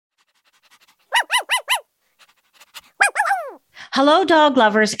Hello, dog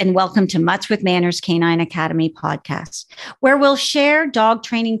lovers, and welcome to Mutts with Manners Canine Academy podcast, where we'll share dog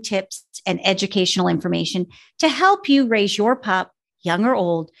training tips and educational information to help you raise your pup, young or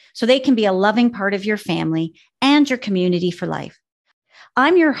old, so they can be a loving part of your family and your community for life.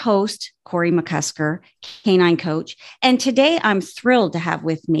 I'm your host, Corey McCusker, canine coach, and today I'm thrilled to have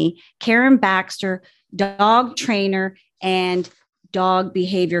with me Karen Baxter, dog trainer and dog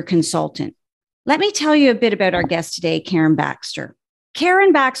behavior consultant. Let me tell you a bit about our guest today, Karen Baxter.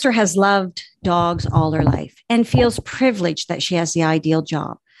 Karen Baxter has loved dogs all her life and feels privileged that she has the ideal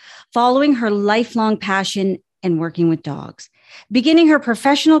job, following her lifelong passion and working with dogs. Beginning her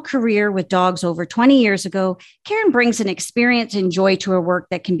professional career with dogs over 20 years ago, Karen brings an experience and joy to her work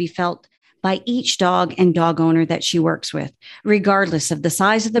that can be felt by each dog and dog owner that she works with, regardless of the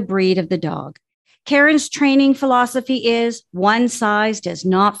size of the breed of the dog. Karen's training philosophy is one size does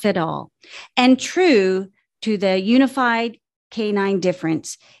not fit all. And true to the unified canine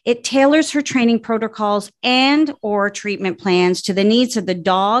difference, it tailors her training protocols and or treatment plans to the needs of the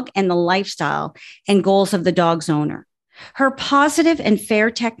dog and the lifestyle and goals of the dog's owner. Her positive and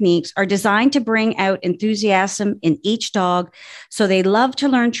fair techniques are designed to bring out enthusiasm in each dog so they love to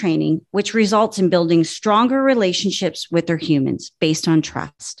learn training, which results in building stronger relationships with their humans based on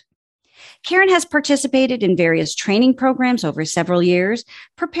trust. Karen has participated in various training programs over several years,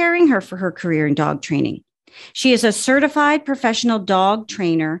 preparing her for her career in dog training. She is a certified professional dog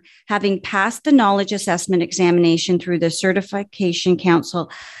trainer, having passed the knowledge assessment examination through the Certification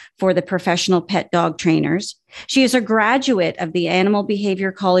Council for the Professional Pet Dog Trainers. She is a graduate of the Animal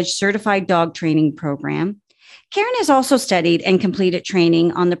Behavior College Certified Dog Training Program. Karen has also studied and completed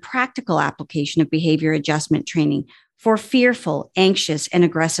training on the practical application of behavior adjustment training for fearful, anxious, and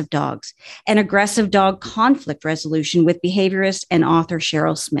aggressive dogs, and aggressive dog conflict resolution with behaviorist and author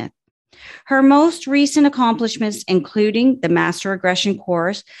Cheryl Smith. Her most recent accomplishments, including the Master Aggression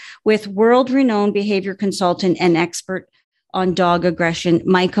course with world-renowned behavior consultant and expert on dog aggression,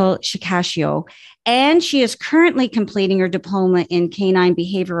 Michael Shikashio, and she is currently completing her diploma in canine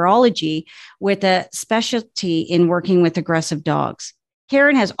behaviorology with a specialty in working with aggressive dogs.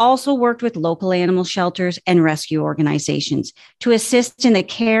 Karen has also worked with local animal shelters and rescue organizations to assist in the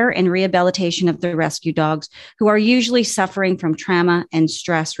care and rehabilitation of the rescue dogs who are usually suffering from trauma and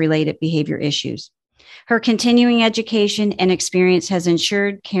stress-related behavior issues. Her continuing education and experience has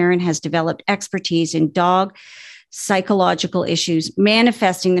ensured Karen has developed expertise in dog psychological issues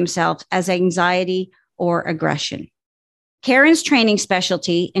manifesting themselves as anxiety or aggression. Karen's training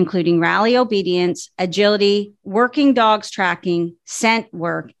specialty, including rally obedience, agility, working dogs tracking, scent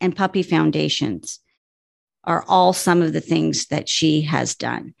work, and puppy foundations, are all some of the things that she has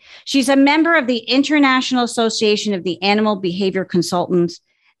done. She's a member of the International Association of the Animal Behavior Consultants,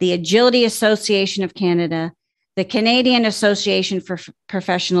 the Agility Association of Canada, the Canadian Association for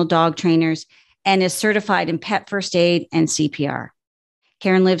Professional Dog Trainers, and is certified in pet first aid and CPR.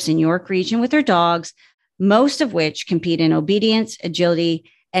 Karen lives in York Region with her dogs, most of which compete in obedience, agility,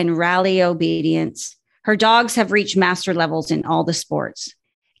 and rally obedience. Her dogs have reached master levels in all the sports.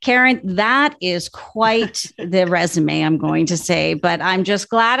 Karen, that is quite the resume, I'm going to say, but I'm just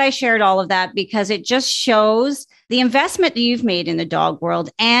glad I shared all of that because it just shows the investment that you've made in the dog world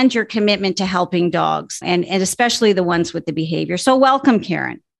and your commitment to helping dogs and especially the ones with the behavior. So welcome,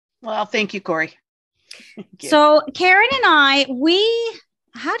 Karen. Well, thank you, Corey. Thank you. So Karen and I,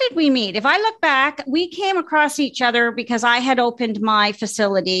 how did we meet? If I look back, we came across each other because I had opened my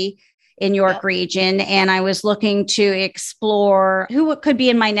facility in York Region and I was looking to explore who could be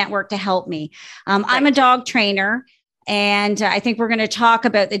in my network to help me. I'm a dog trainer, and I think we're going to talk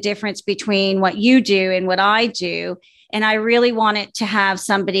about the difference between what you do and what I do. And I really wanted to have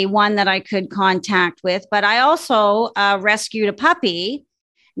somebody, one that I could contact with, but I also rescued a puppy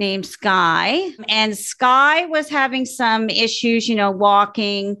named Sky. And Sky was having some issues,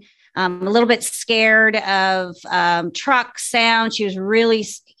 walking, a little bit scared of truck sound. She was really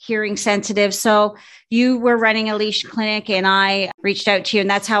hearing sensitive. So you were running a leash clinic and I reached out to you, and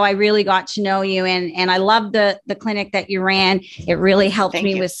that's how I really got to know you. And I loved the clinic that you ran. It really helped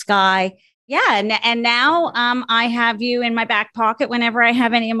me with Sky. Yeah. And now I have you in my back pocket whenever I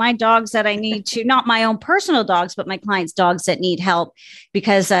have any of my dogs that I need to, not my own personal dogs, but my clients' dogs that need help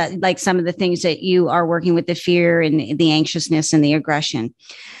because like some of the things that you are working with, the fear and the anxiousness and the aggression.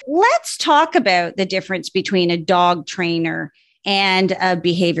 Let's talk about the difference between a dog trainer and a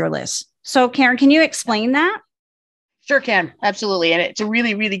behavioralist. So Karen, can you explain that? Sure can. Absolutely. And it's a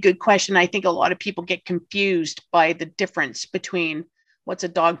really, really good question. I think a lot of people get confused by the difference between what's a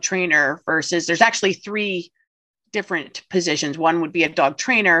dog trainer versus there's actually three different positions. One would be a dog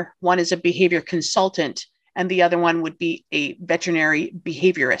trainer, one is a behavior consultant, and the other one would be a veterinary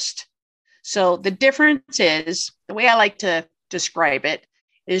behaviorist. So the difference is, the way I like to describe it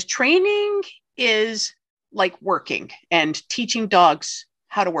is, training is like working and teaching dogs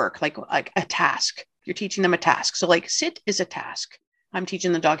how to work, like a task. You're teaching them a task. So like sit is a task. I'm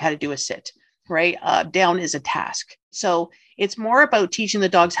teaching the dog how to do a sit, right? Down is a task. So it's more about teaching the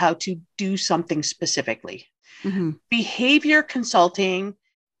dogs how to do something specifically. Mm-hmm. Behavior consulting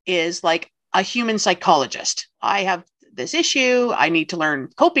is like a human psychologist. I have this issue. I need to learn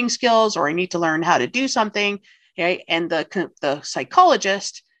coping skills, or I need to learn how to do something. Okay? And the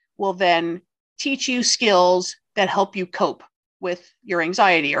psychologist will then teach you skills that help you cope with your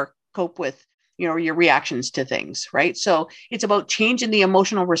anxiety, or cope with, your reactions to things, right? So it's about changing the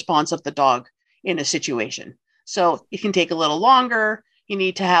emotional response of the dog in a situation. So it can take a little longer. You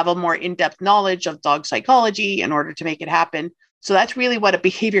need to have a more in-depth knowledge of dog psychology in order to make it happen. So that's really what a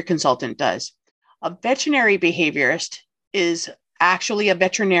behavior consultant does. A veterinary behaviorist is actually a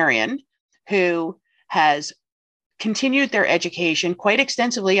veterinarian who has continued their education quite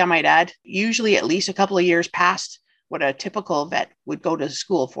extensively, I might add, usually at least a couple of years past what a typical vet would go to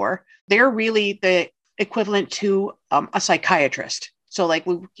school for. They're really the equivalent to a psychiatrist. So like,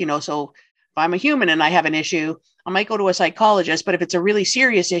 so if I'm a human and I have an issue, I might go to a psychologist, but if it's a really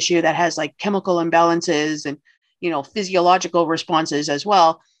serious issue that has like chemical imbalances and, physiological responses as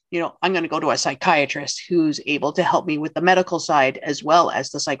well, I'm going to go to a psychiatrist who's able to help me with the medical side as well as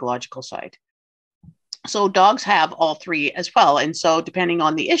the psychological side. So dogs have all three as well. And so depending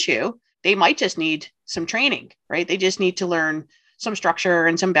on the issue, they might just need some training, right? They just need to learn some structure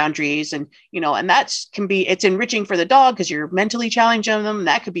and some boundaries, and, and it's enriching for the dog because you're mentally challenging them.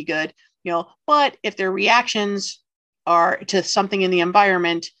 That could be good, but if their reactions are to something in the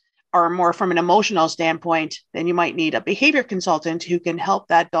environment are more from an emotional standpoint, then you might need a behavior consultant who can help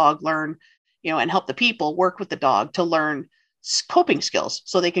that dog learn, and help the people work with the dog to learn coping skills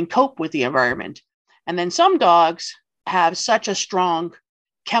so they can cope with the environment. And then some dogs have such a strong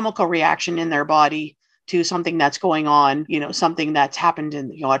chemical reaction in their body to something that's going on, something that's happened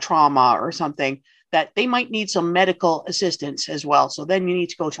in, a trauma or something, that they might need some medical assistance as well. So then you need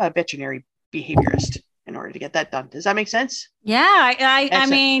to go to a veterinary behaviorist in order to get that done. Does that make sense? Yeah.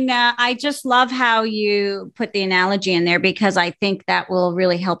 I just love how you put the analogy in there, because I think that will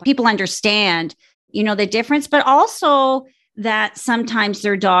really help people understand, the difference, but also that sometimes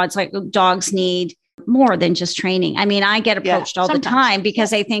their dogs need more than just training. I mean, I get approached all the time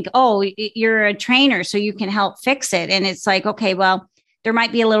because they think, oh, you're a trainer, so you can help fix it. And it's like, okay, well, there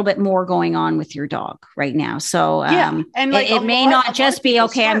might be a little bit more going on with your dog right now. So and it may not just be,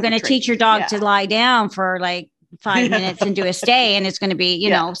 okay, I'm going to teach your dog to lie down for like 5 minutes and do a stay. And it's going to be,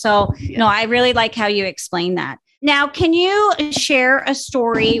 no, I really like how you explain that. Now, can you share a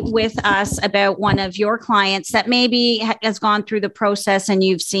story with us about one of your clients that maybe has gone through the process and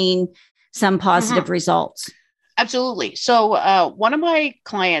you've seen some positive results? Absolutely. So one of my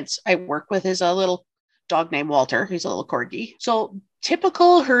clients I work with is a little dog named Walter. He's a little corgi. So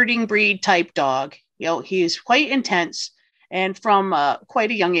typical herding breed type dog. He's quite intense, and from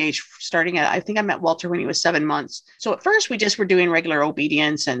quite a young age, starting at, I think I met Walter when he was 7 months. So at first we just were doing regular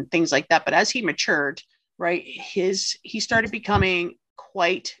obedience and things like that. But as he matured, right, he started becoming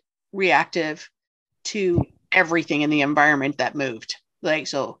quite reactive to everything in the environment that moved. Like,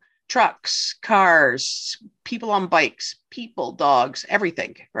 so trucks, cars, people on bikes, people, dogs,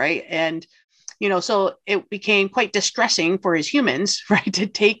 everything, right? And, so it became quite distressing for his humans, right, to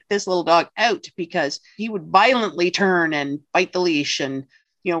take this little dog out, because he would violently turn and bite the leash and,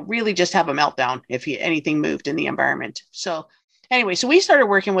 really just have a meltdown if anything moved in the environment. So anyway, so we started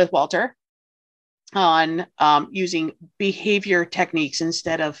working with Walter on using behavior techniques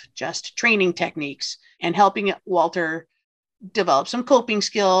instead of just training techniques, and helping Walter develop some coping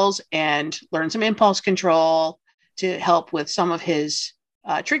skills and learn some impulse control to help with some of his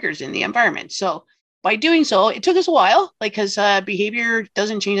triggers in the environment. So by doing so, it took us a while, because behavior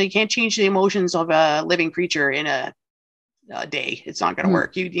doesn't change. You can't change the emotions of a living creature in a day. It's not going to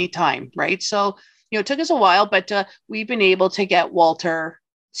work. You need time, right? So, it took us a while, but we've been able to get Walter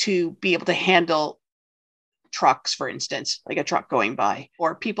to be able to handle trucks, for instance, like a truck going by,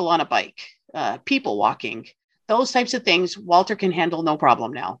 or people on a bike, people walking. Those types of things, Walter can handle no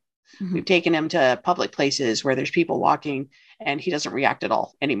problem now. We've taken him to public places where there's people walking, and he doesn't react at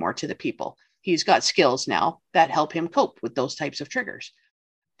all anymore to the people. He's got skills now that help him cope with those types of triggers.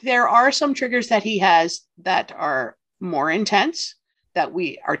 There are some triggers that he has that are more intense, that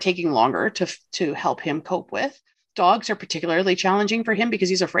we are taking longer to help him cope with. Dogs are particularly challenging for him because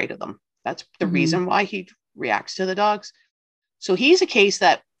he's afraid of them. That's the reason why he reacts to the dogs. So he's a case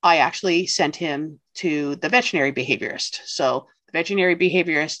that I actually sent him to the veterinary behaviorist. So the veterinary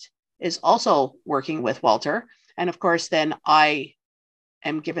behaviorist is also working with Walter. And of course, then I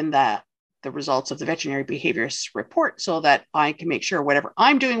am given the results of the veterinary behaviorist report so that I can make sure whatever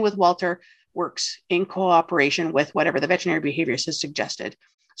I'm doing with Walter works in cooperation with whatever the veterinary behaviorist has suggested.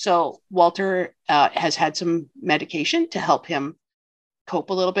 So Walter has had some medication to help him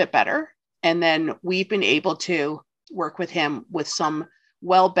cope a little bit better. And then we've been able to work with him with some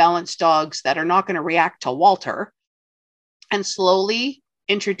well-balanced dogs that are not going to react to Walter, and slowly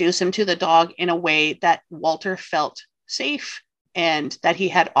introduce him to the dog in a way that Walter felt safe and that he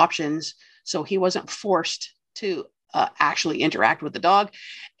had options. So he wasn't forced to actually interact with the dog.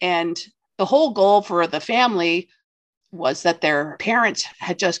 And the whole goal for the family was that their parents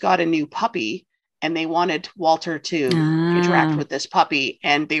had just got a new puppy and they wanted Walter to interact with this puppy.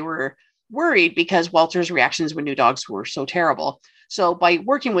 And they were worried because Walter's reactions with new dogs were so terrible. So by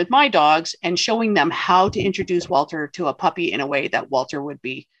working with my dogs and showing them how to introduce Walter to a puppy in a way that Walter would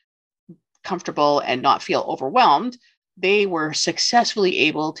be comfortable and not feel overwhelmed, they were successfully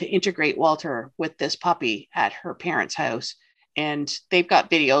able to integrate Walter with this puppy at her parents' house. And they've got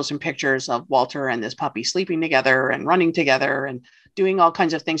videos and pictures of Walter and this puppy sleeping together and running together and doing all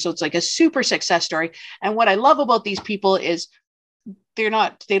kinds of things. So it's like a super success story. And what I love about these people is they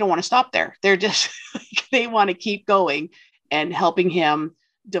don't want to stop there. They're just, they want to keep going and helping him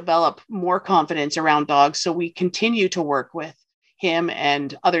develop more confidence around dogs. So we continue to work with him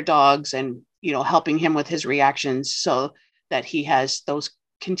and other dogs and, helping him with his reactions so that he has those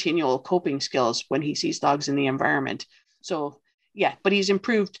continual coping skills when he sees dogs in the environment. So yeah, but he's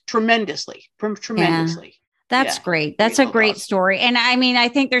improved tremendously. Yeah, that's great. That's a great story. And I mean, I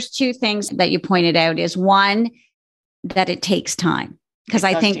think there's two things that you pointed out is one, that it takes time. Because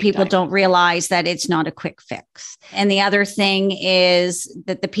I think people don't realize that it's not a quick fix. And the other thing is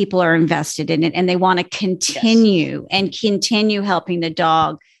that the people are invested in it and they want to continue helping the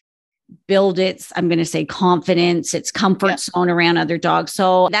dog build its, I'm going to say, confidence, its comfort zone around other dogs.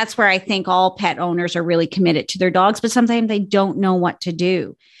 So that's where I think all pet owners are really committed to their dogs, but sometimes they don't know what to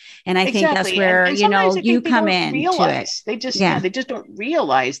do. And I think that's where, you come in to it. They just don't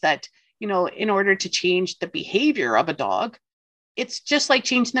realize that, in order to change the behavior of a dog, it's just like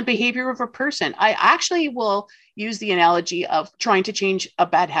changing the behavior of a person. I actually will use the analogy of trying to change a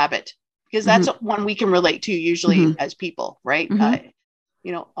bad habit because that's one we can relate to usually as people, right?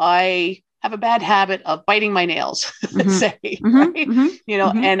 I have a bad habit of biting my nails, say, right?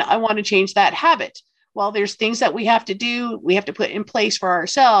 And I want to change that habit. Well, there's things that we have to do. We have to put in place for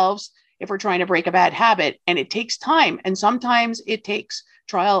ourselves if we're trying to break a bad habit, and it takes time. And sometimes it takes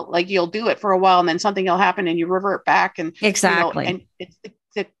trial, like you'll do it for a while and then something will happen and you revert back. And exactly. And it's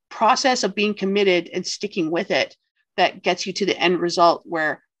the process of being committed and sticking with it that gets you to the end result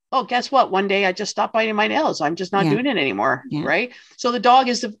where, oh, guess what? One day I just stopped biting my nails. I'm just not doing it anymore. Yeah. Right. So the dog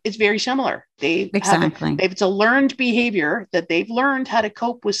it's very similar. It's a learned behavior that they've learned how to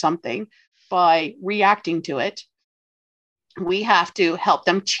cope with something by reacting to it. We have to help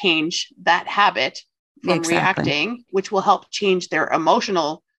them change that habit from reacting, which will help change their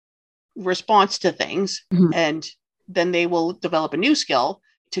emotional response to things. And then they will develop a new skill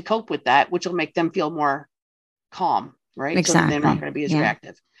to cope with that, which will make them feel more calm, right? Exactly. So they're not going to be as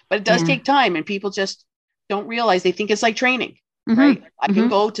reactive. But it does take time, and people just don't realize. They think it's like training, right? I can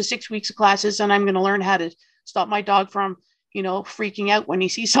go to 6 weeks of classes and I'm going to learn how to stop my dog from, freaking out when he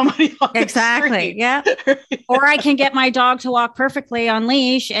sees somebody on the street. Yeah. Or I can get my dog to walk perfectly on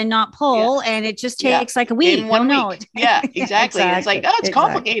leash and not pull. And it just takes like a week. In 1 week. Yeah, exactly. It's like, it's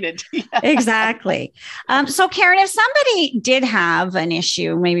complicated. Exactly. So Karen, if somebody did have an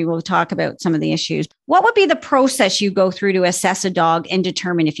issue, maybe we'll talk about some of the issues. What would be the process you go through to assess a dog and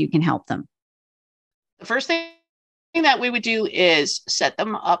determine if you can help them? The first thing that we would do is set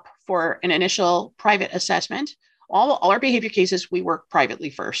them up for an initial private assessment. All our behavior cases, we work privately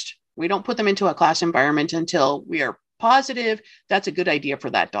first. We don't put them into a class environment until we are positive that's a good idea for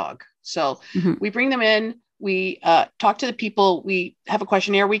that dog. So we bring them in, we talk to the people, we have a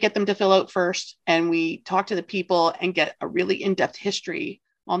questionnaire we get them to fill out first, and we talk to the people and get a really in-depth history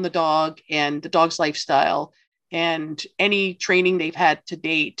on the dog and the dog's lifestyle and any training they've had to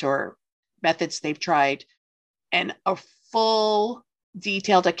date or methods they've tried, and a full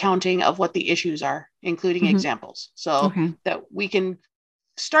detailed accounting of what the issues are, including examples, so that we can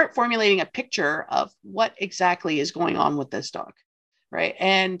start formulating a picture of what exactly is going on with this dog, right?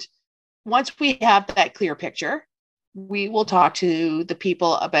 And once we have that clear picture, we will talk to the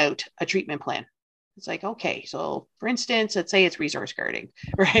people about a treatment plan. It's like, okay, so for instance, let's say it's resource guarding,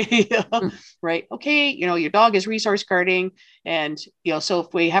 right? Right. Okay. Your dog is resource guarding. And, so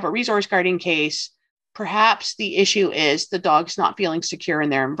if we have a resource guarding case, perhaps the issue is the dog's not feeling secure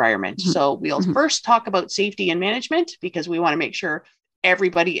in their environment. Mm-hmm. So we'll first talk about safety and management, because we want to make sure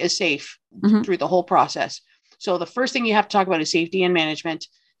everybody is safe through the whole process. So the first thing you have to talk about is safety and management,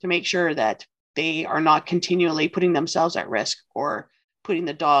 to make sure that they are not continually putting themselves at risk or putting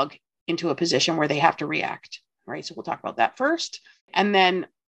the dog into a position where they have to react, right? So we'll talk about that first. And then,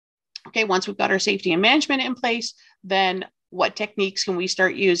 okay, once we've got our safety and management in place, then what techniques can we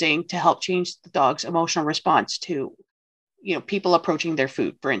start using to help change the dog's emotional response to, people approaching their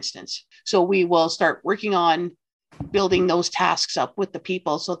food, for instance? So we will start working on building those tasks up with the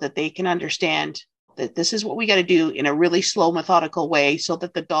people so that they can understand that this is what we got to do in a really slow, methodical way, so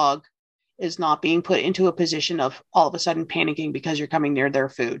that the dog is not being put into a position of all of a sudden panicking because you're coming near their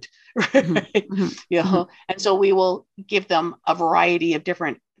food. Right? And so we will give them a variety of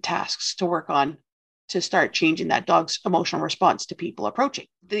different tasks to work on to start changing that dog's emotional response to people approaching.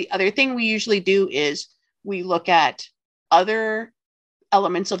 The other thing we usually do is we look at other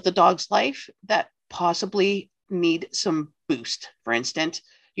elements of the dog's life that possibly need some boost, for instance,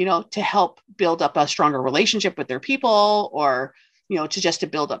 to help build up a stronger relationship with their people, or to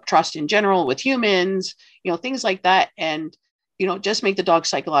build up trust in general with humans, things like that. And, just make the dog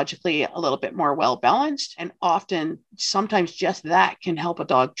psychologically a little bit more well-balanced. And often, sometimes just that can help a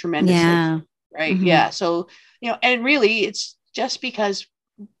dog tremendously. Yeah. Right. Yeah. So, and really it's just because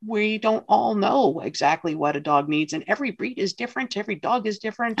we don't all know exactly what a dog needs, and every breed is different. Every dog is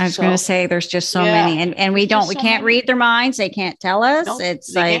different. I was going to say, there's just so many, and we can't read their minds. They can't tell us. Nope,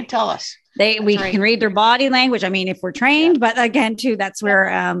 it's they like, can't tell us. We can read their body language. I mean, if we're trained, but again, too, that's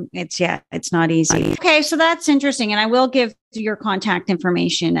where it's not easy. Okay. So that's interesting. And I will give your contact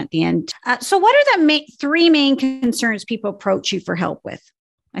information at the end. So what are the three main concerns people approach you for help with?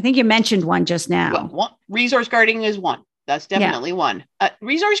 I think you mentioned one just now. Well, resource guarding is one. That's definitely one.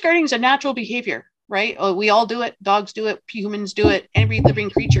 Resource guarding is a natural behavior, right? We all do it. Dogs do it. Humans do it. Every living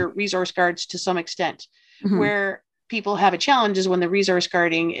creature resource guards to some extent. Where people have a challenge is when the resource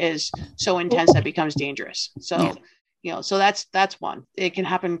guarding is so intense that it becomes dangerous. So, so that's one. It can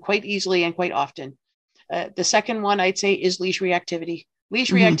happen quite easily and quite often. The second one I'd say is leash reactivity.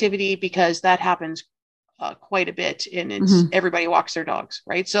 Leash reactivity, because that happens quite a bit, and it's everybody walks their dogs,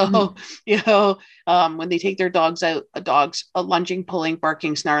 right? So, when they take their dogs out, a dog's lunging, pulling,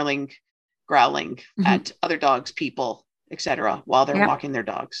 barking, snarling, growling at other dogs, people, etc., while they're walking their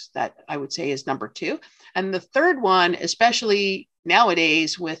dogs. That I would say is number two. And the third one, especially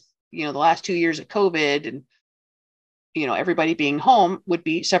nowadays with, the last 2 years of COVID and, everybody being home, would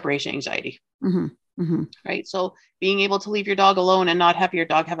be separation anxiety. Right. So being able to leave your dog alone and not have your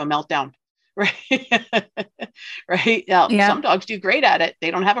dog have a meltdown. Right. Right. Now, some dogs do great at it.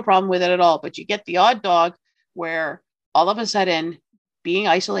 They don't have a problem with it at all, but you get the odd dog where all of a sudden being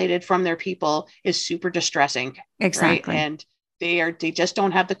isolated from their people is super distressing. Exactly. Right? And they just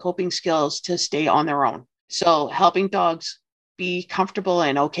don't have the coping skills to stay on their own. So helping dogs be comfortable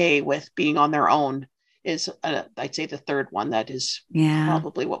and okay with being on their own is, I'd say, the third one that is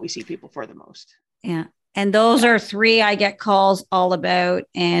probably what we see people for the most. Yeah. And those are three I get calls all about.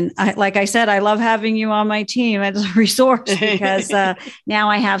 And like I said, I love having you on my team as a resource, because now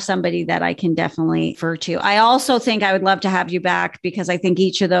I have somebody that I can definitely refer to. I also think I would love to have you back, because I think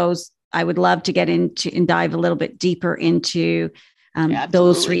each of those I would love to get into and dive a little bit deeper into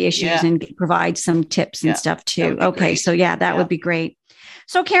those three issues and provide some tips and stuff too. Okay. Great. So that would be great.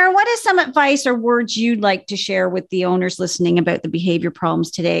 So Karen, what is some advice or words you'd like to share with the owners listening about the behavior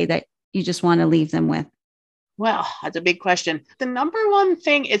problems today that you just want to leave them with? Well, that's a big question. The number one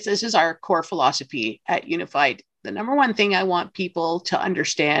thing is, this is our core philosophy at Unified. The number one thing I want people to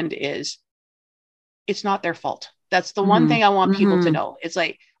understand is it's not their fault. That's the one thing I want people to know. It's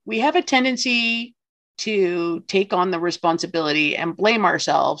like, we have a tendency to take on the responsibility and blame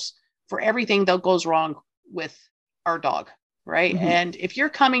ourselves for everything that goes wrong with our dog. Right. And if you're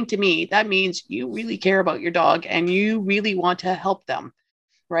coming to me, that means you really care about your dog and you really want to help them.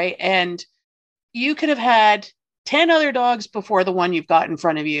 Right. And you could have had 10 other dogs before the one you've got in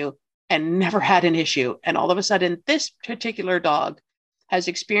front of you and never had an issue. And all of a sudden, this particular dog has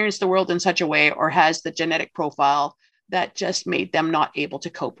experienced the world in such a way, or has the genetic profile that just made them not able to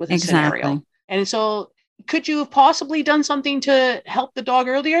cope with a scenario. And so could you have possibly done something to help the dog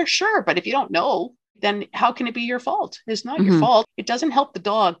earlier? Sure. But if you don't know, then how can it be your fault? It's not your fault. It doesn't help the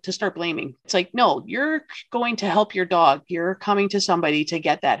dog to start blaming. It's like, no, you're going to help your dog. You're coming to somebody to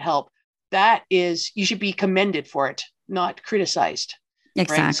get that help. That is, you should be commended for it, not criticized.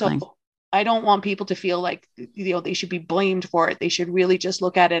 Exactly. Right? So I don't want people to feel like, they should be blamed for it. They should really just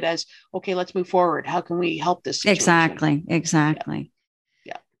look at it as, okay, let's move forward. How can we help this situation? Exactly.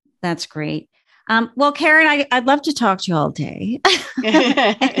 Yeah. That's great. Well, Karen, I'd love to talk to you all day,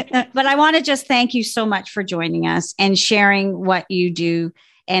 but I want to just thank you so much for joining us and sharing what you do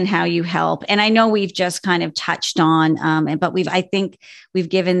and how you help. And I know we've just kind of touched on, but I think we've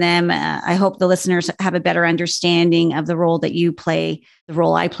given them, I hope the listeners have a better understanding of the role that you play, the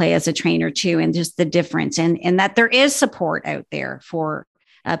role I play as a trainer too, and just the difference, and that there is support out there for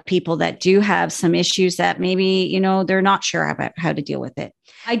people that do have some issues that maybe, they're not sure about how to deal with it.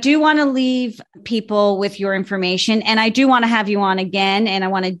 I do want to leave people with your information, and I do want to have you on again, and I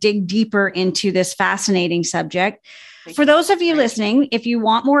want to dig deeper into this fascinating subject. For those of you listening, if you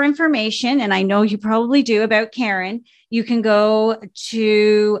want more information, and I know you probably do, about Karen, you can go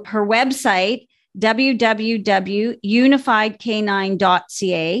to her website,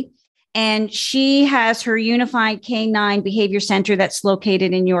 www.unifiedk9.ca. And she has her Unified K9 Behavior Center that's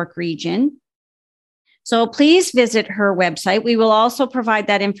located in York Region. So please visit her website. We will also provide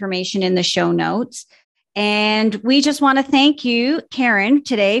that information in the show notes. And we just want to thank you, Karen,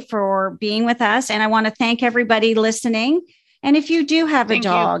 today for being with us. And I want to thank everybody listening. And if you do have a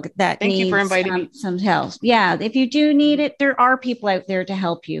dog that needs some help, if you do need it, there are people out there to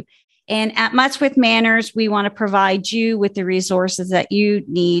help you. And at Mutts with Manners, we want to provide you with the resources that you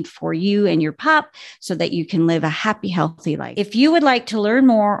need for you and your pup so that you can live a happy, healthy life. If you would like to learn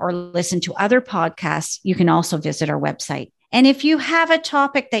more or listen to other podcasts, you can also visit our website. And if you have a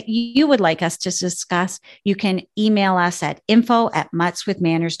topic that you would like us to discuss, you can email us at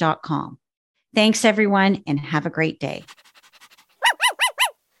info@muttswithmanners.com. Thanks, everyone, and have a great day.